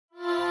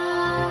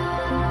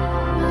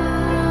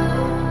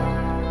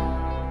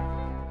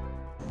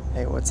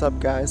What's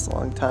up, guys?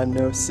 Long time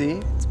no see.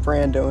 It's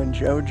Brando and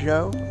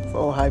JoJo of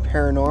Ojai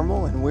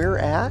Paranormal, and we're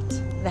at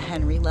the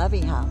Henry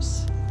Levy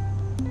house.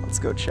 Let's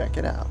go check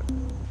it out.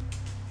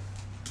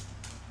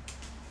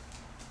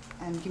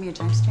 And give me a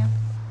timestamp.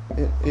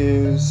 It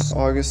is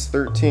August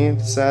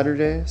 13th,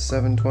 Saturday,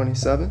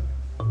 7:27.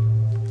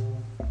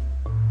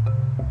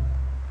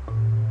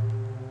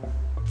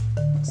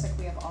 Looks like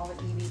we have all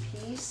the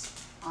EVPs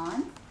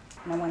on.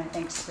 And I want to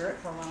thank Spirit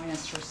for allowing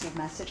us to receive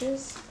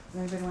messages.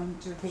 Does anybody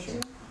want to do a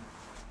K2?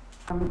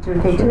 I'm going to do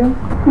a K2.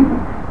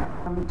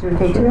 I'm going to do a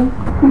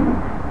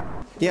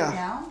K2. Yeah.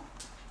 Now?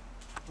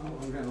 Oh,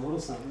 I've got a little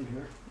something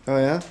here. Oh,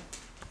 yeah?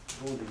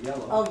 Oh, the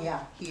yellow. Oh,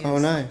 yeah, he is. Oh,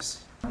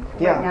 nice. Right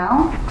Yeah.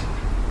 now?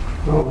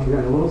 Oh, I've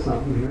got a little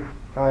something here.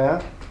 Oh,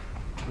 yeah?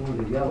 Oh,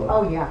 the yellow.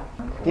 Oh, yeah.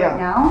 Yeah. Right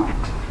now?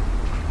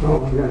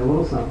 Oh, I've got a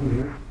little something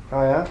here.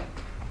 Oh, yeah?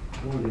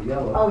 Oh, the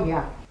yellow. Oh,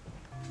 yeah.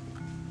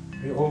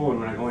 Oh, and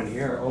when I go in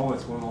here, oh,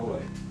 it's going all the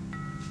way.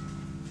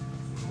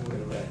 All the way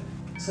to red.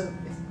 So if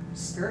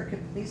Spirit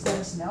could please let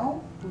us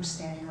know who's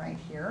standing right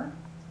here.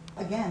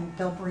 Again,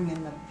 they'll bring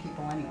in the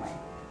people anyway.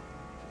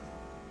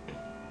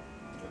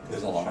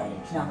 There's a lot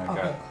of No,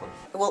 okay.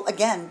 Well,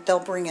 again, they'll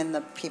bring in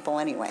the people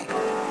anyway.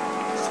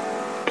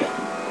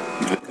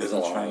 There's a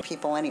lot of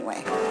People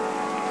anyway.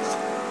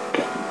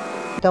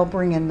 They'll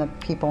bring in the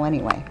people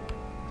anyway.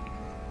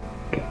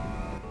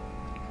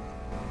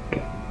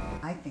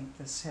 I think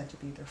this had to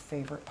be their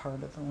favorite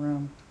part of the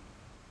room,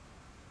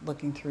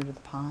 looking through to the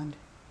pond.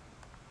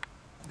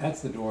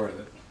 That's the door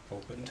that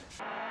opened.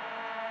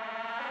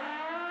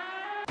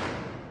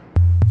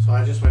 So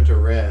I just went to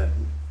Red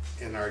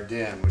in our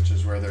den, which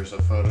is where there's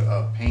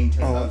a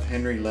painting of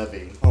Henry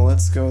Levy. Well,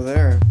 let's go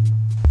there.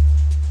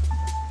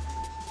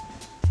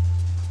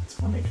 It's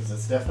funny because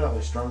it's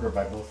definitely stronger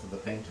by both of the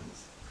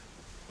paintings.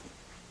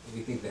 What do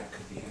you think that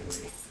could be,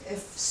 Henry?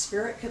 If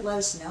Spirit could let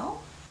us know.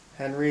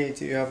 Henry,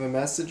 do you have a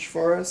message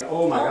for us?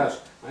 Oh my gosh,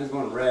 mine's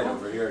going red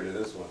over here to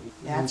this one.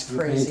 That's The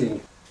crazy.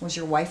 painting. Was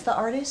your wife the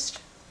artist?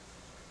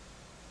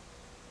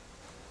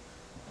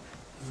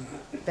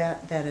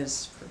 That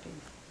is pretty.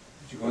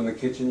 Did you go in the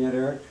kitchen yet,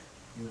 Eric?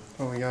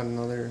 Oh, we got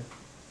another.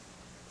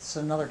 It's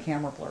another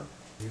camera blur.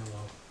 Yellow.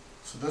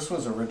 So this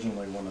was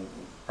originally one of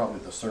probably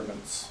the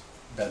servants'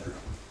 bedroom.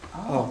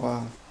 Oh,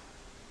 wow.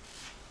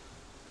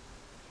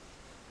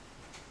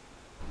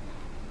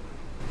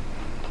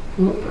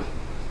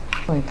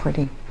 Really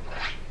pretty.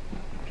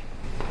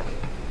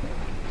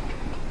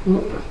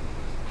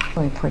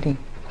 Really pretty.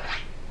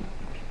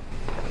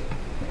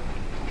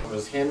 It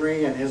was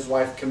Henry and his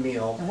wife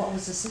Camille, And what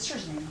was the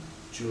sister's name?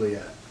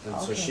 Juliet, and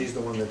so Okay. she's the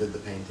one that did the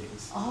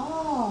paintings.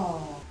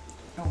 Oh.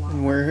 Oh wow.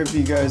 And where have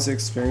you guys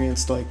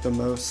experienced like the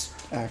most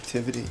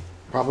activity?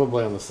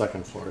 Probably on the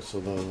second floor, so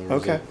there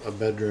was Okay. a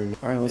bedroom.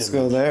 All right, let's in-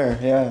 go there.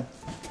 Yeah.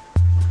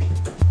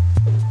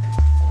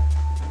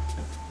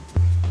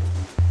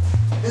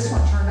 This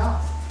one turned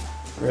off.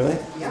 Really?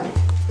 Yeah.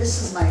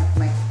 This is my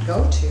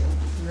go-to.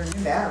 Your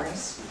new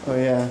batteries. Oh,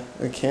 yeah.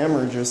 The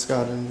camera just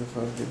got into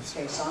focus.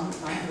 Okay, so I'm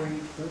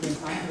bringing.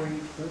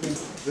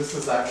 This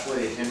is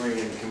actually Henry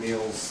and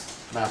Camille's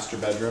master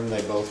bedroom.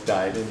 They both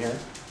died in here.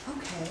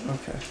 Okay.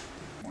 Okay.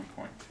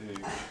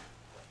 1.2.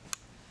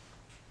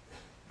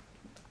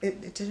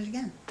 It did it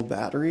again.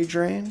 Battery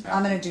drain?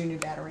 I'm gonna do new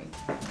battery.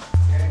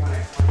 And when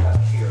I come up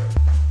here.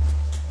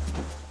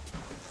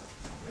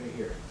 Right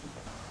here.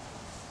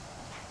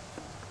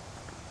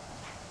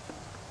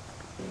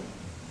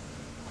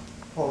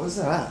 What was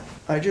that?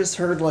 I just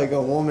heard like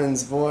a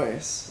woman's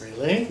voice.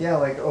 Really? Yeah,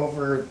 like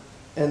over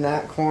in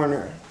that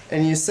corner.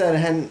 And you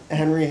said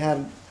Henry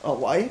had a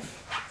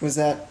wife? Was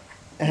that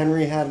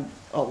Henry had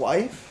a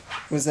wife?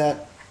 Was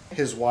that?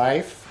 His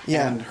wife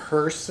Yeah. and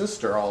her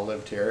sister all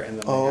lived here, and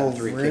then they Oh, had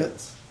 3 really?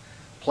 kids.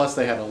 Plus,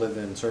 they had a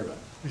live-in servant.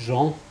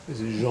 Jean?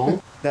 Is it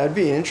Jean? That'd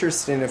be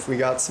interesting if we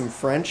got some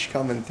French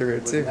coming through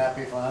it too. Wouldn't that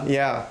be fun?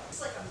 Yeah. It's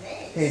like a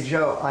maze. Hey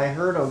Joe, I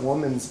heard a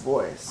woman's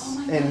voice Oh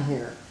my in God.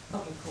 here.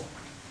 Okay, cool.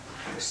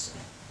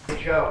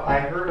 Hey Joe, I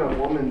heard a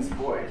woman's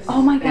voice.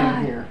 Oh my in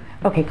God. here.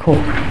 Okay, cool.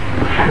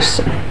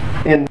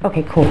 In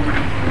Okay, cool.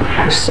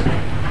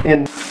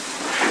 in.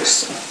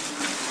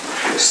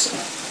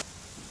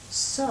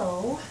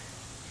 So,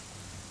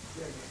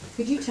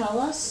 could you tell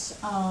us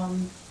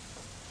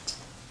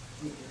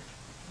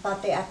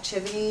about the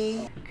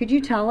activity? Could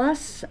you tell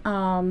us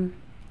about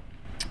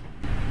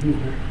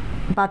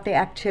the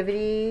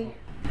activity?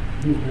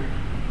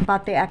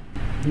 About the act?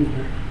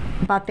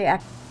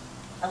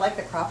 I like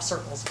the crop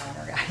circles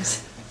liner,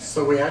 guys.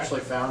 So we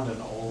actually found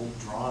an old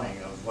drawing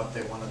of what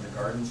they wanted the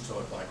gardens to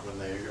look like when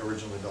they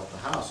originally built the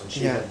house, and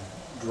she Yeah. had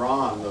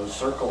drawn those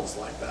circles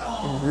like that.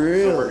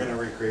 Really? So we're going to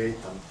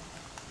recreate them.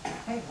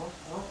 Hey, we'll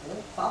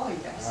follow you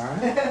guys. All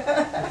right.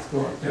 Let's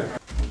go up there.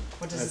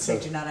 What does it That's say?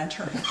 a- Do not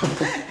enter.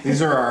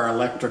 These are our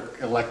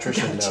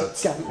electrician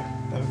notes. Got it.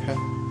 Okay.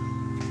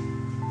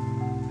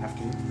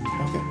 After you.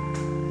 Okay.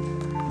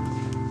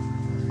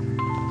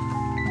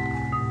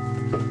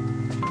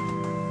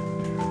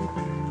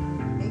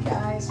 Hey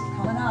guys, we're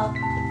coming up.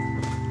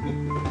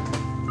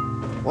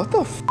 What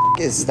the f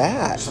is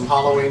that? Some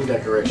Halloween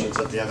decorations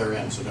at the other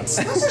end, so don't.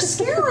 Those are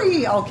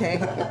scary. Okay.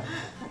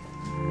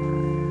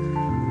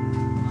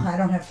 I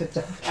don't have to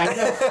duck.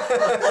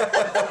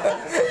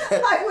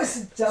 I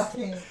was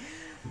ducking.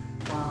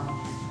 Wow.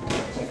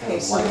 Okay,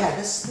 so yeah,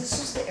 this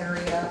is the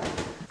area.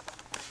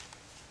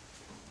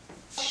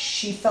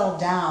 She fell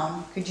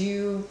down. Could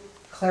you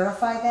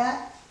clarify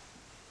that?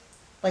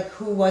 Like,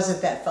 who was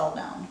it that fell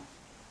down?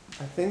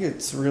 I think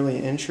it's really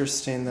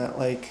interesting that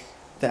like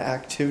the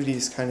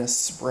activities kind of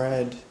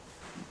spread.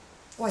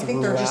 Well, I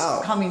think they're just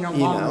throughout, coming you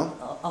along,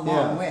 know? along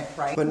Yeah. with,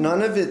 right? But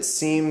none of it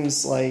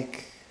seems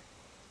like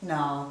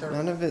No, they're.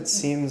 none of it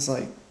seems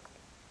like,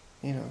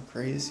 you know,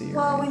 crazy.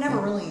 Well, or we never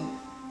anything. really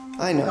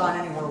I know. gone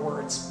anywhere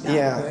where it's not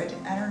Yeah. good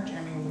energy.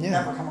 I mean, we've Yeah.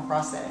 never come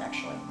across that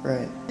actually.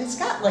 Right. It's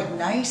got like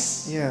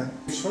nice. Yeah.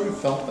 We sort of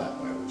felt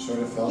that way. We sort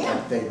of felt Yeah.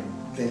 like they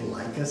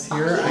like us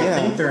here. Yeah.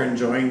 I think they're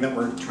enjoying that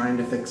we're trying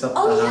to fix up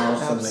Oh, the yeah.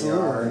 house and the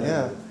yard. Absolutely.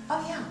 Yeah.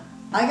 Oh yeah,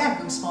 I got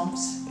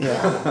goosebumps.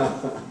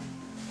 Yeah.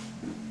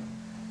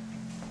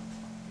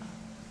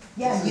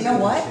 Yeah, you know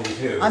what? Me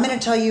too. I'm gonna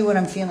tell you what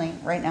I'm feeling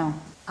right now.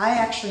 I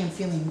actually am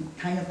feeling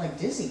kind of like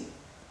dizzy.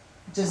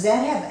 Does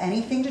that have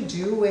anything to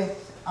do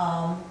with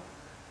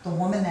the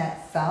woman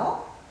that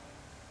fell?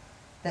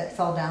 That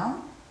fell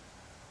down?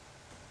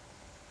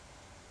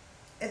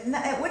 It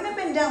wouldn't have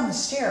been down the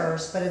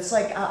stairs, but it's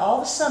like all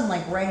of a sudden,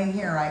 like right in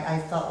here, I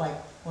felt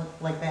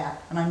like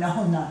that, and I know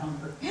I'm not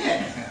hungry,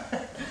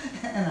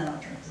 and I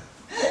don't drink.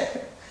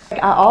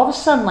 All of a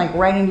sudden, like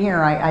right in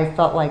here, I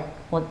felt like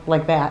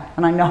that,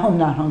 and I know I'm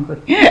not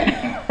hungry,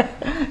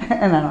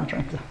 and I don't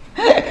drink.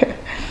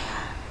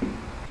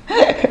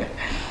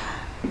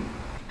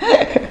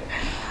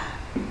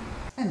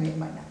 I mean, it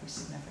might not be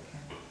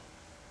significant,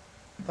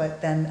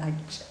 but then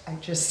I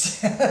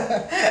just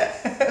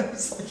it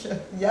was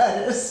like,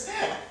 yeah, it is.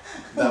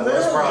 That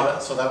was brought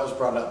up. So that was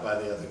brought up by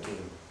the other team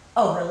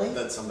Oh, really?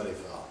 that somebody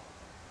fell.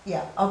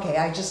 Yeah. Okay.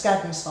 I just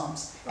got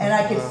goosebumps, and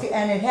I could,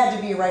 and it had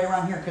to be right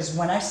around here because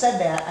when I said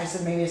that, I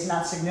said maybe it's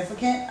not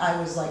significant. I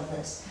was like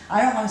this.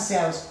 I don't want to say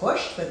I was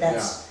pushed, but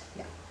that's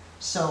yeah.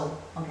 So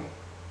okay,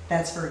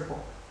 that's very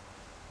cool.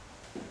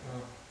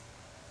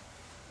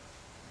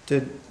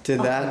 Did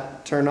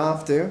that turn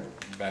off too?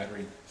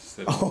 Battery.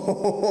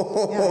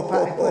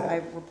 Oh.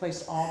 I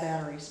replaced all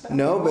batteries. But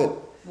No, okay, but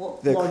well,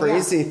 the well,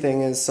 crazy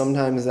thing is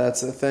sometimes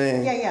that's a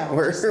thing. Yeah, yeah,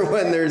 Where just-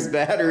 when there's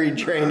battery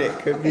drain, it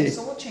could Okay, be.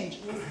 so we'll change.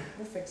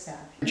 We'll fix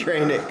that.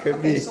 Drain, it could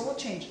Okay, be. so we'll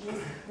change.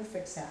 We'll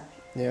fix that.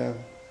 Yeah.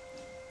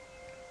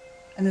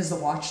 And is the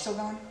watch still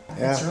going?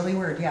 Yeah. It's really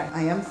weird. Yeah,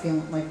 I am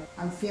feeling like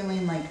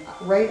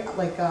right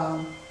like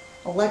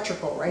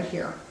electrical right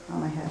here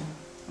on my head,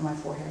 on my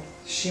forehead.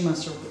 She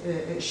must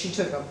have. She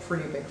took a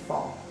pretty big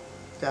fall,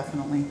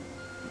 definitely.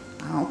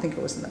 I don't think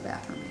it was in the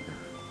bathroom either.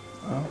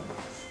 Oh.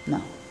 No. I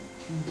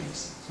don't think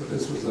so. So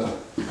this was a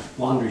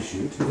laundry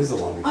chute. It is a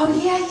laundry Oh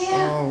chute.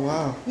 yeah. Oh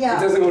wow. It Yeah.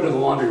 doesn't go to the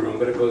laundry room,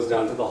 but it goes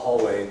down to the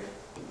hallway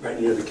right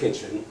near the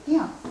kitchen.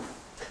 Yeah.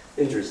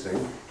 Interesting.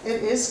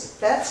 It is.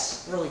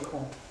 That's really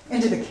cool.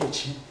 Into the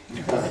kitchen.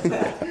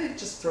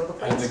 Just throw the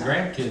And plates the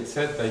down. grandkids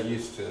said they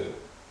used to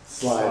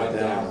Slide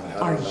down. that.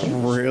 Are you?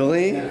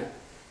 Really? Yeah.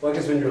 Well, I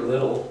guess when you're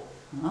little.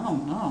 I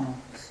don't know.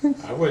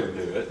 I wouldn't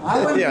do it. I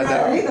wouldn't Yeah, do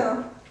that that-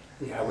 either.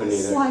 Yeah, I wouldn't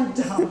either. Slide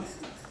down.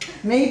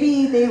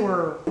 Maybe they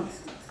were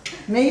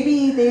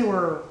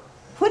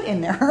put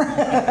in there.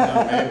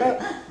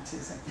 Maybe.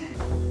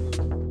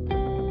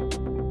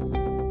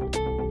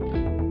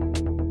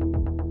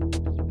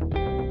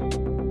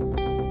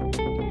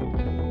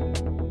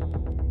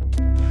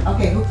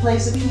 Okay, who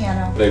plays the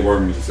piano? They were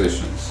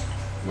musicians.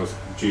 Was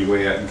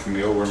Juliet and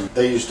Camille were?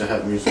 They used to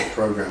have music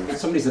programs.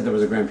 Somebody said there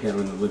was a grand piano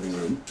in the living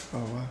room. Oh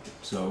wow.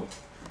 So.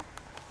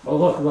 Oh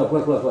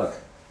look.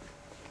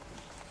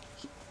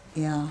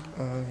 Yeah.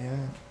 Oh yeah.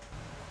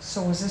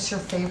 So was this your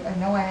favorite? I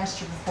know I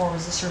asked you before,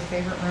 was this your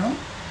favorite room?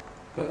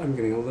 But I'm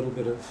getting a little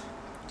bit of.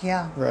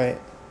 Yeah. Right.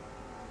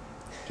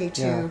 K2,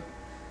 Yeah.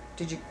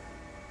 did you,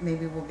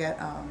 maybe we'll get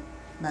a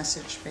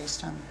message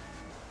based on,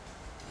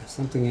 There's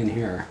something in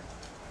here.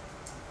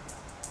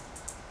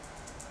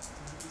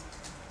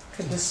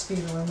 could this be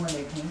the room where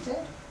they painted?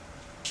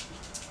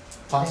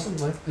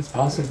 Possibly. It's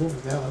possible.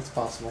 Yeah, that's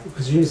possible.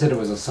 Because you said it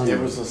was a sunroom. It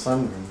was a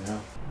sunroom, yeah.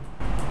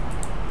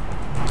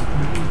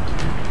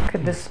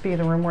 Could this be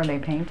the room where they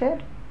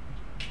painted?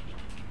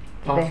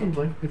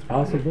 Possibly. It's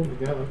possible.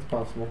 Yeah, that's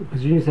possible.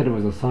 Because you said it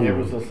was a sunroom. It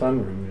was a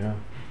sunroom, yeah.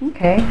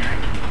 Okay.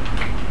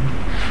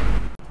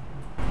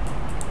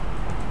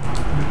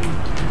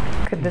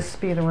 Could this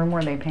be the room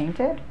where they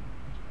painted?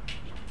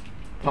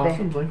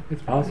 Possibly.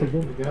 It's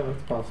possible. Yeah,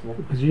 that's possible.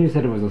 Because you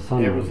said it was a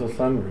sunroom. It was a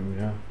sunroom,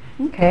 yeah.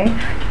 Okay.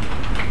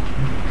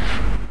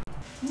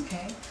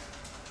 Okay.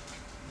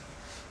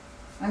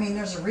 I mean,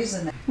 there's a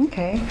reason that.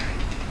 Okay.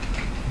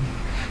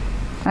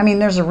 I mean,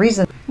 there's a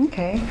reason.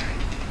 Okay.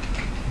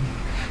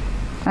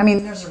 I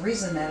mean, there's a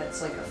reason that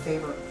it's like a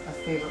favorite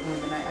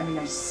room, and I mean,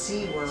 I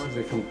see where. As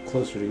I come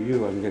closer to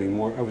you, I'm getting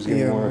more. I was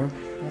getting Yeah. more.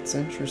 That's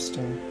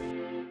interesting.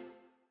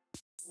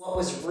 What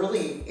was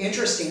really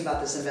interesting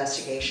about this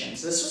investigation,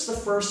 so this was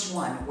the first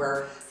one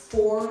where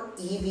 4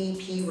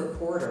 EVP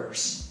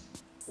recorders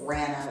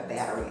ran out of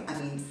battery. I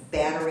mean,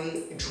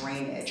 battery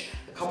drainage.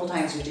 A couple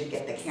times we did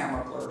get the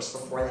camera blurs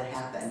before that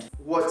happened.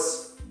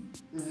 What's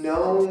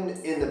known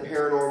in the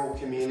paranormal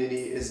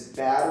community is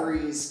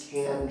batteries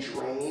can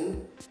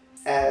drain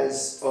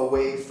as a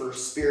way for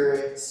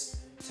spirits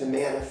to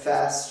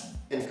manifest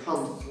and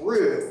come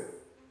through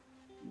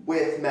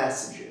with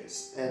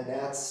messages, and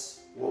that's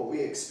what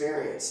we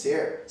experienced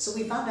here. So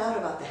we found out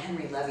about the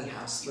Henry Levy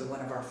house through one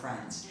of our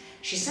friends.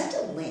 She sent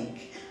a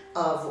link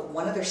of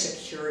one of their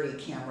security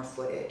camera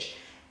footage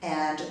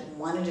and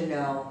wanted to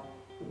know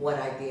what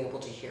I'd be able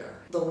to hear.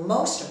 The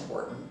most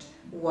important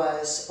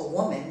was a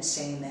woman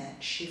saying that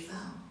she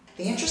fell.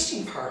 The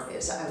interesting part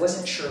is I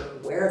wasn't sure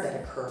where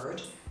that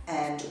occurred,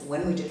 and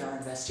when we did our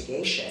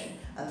investigation,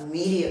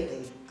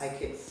 immediately I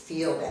could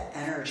feel that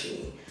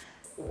energy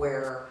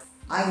where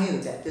I knew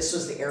that this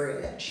was the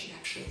area that she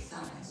actually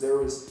fell in. There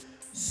was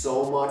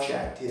so much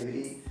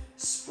activity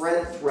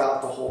spread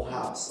throughout the whole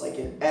house. Like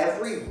in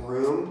every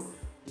room,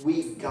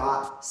 we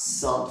got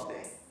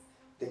something.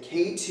 The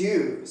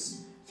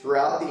K2s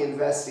throughout the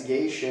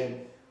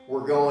investigation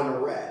were going to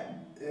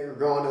red. They were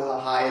going to the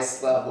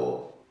highest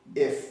level.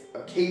 If a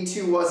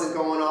K2 wasn't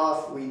going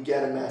off, we'd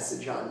get a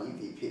message on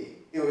EVP.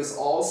 It was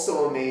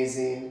also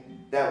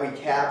amazing that we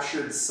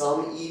captured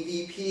some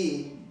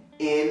EVP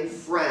in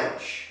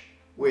French,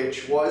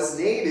 which was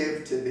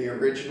native to the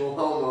original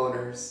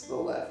homeowners, the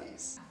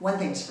Levys. One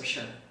thing's for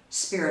sure,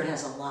 Spirit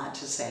has a lot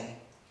to say.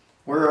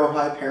 We're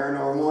Ojai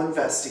Paranormal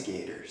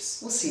Investigators.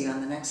 We'll see you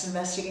on the next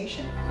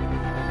investigation.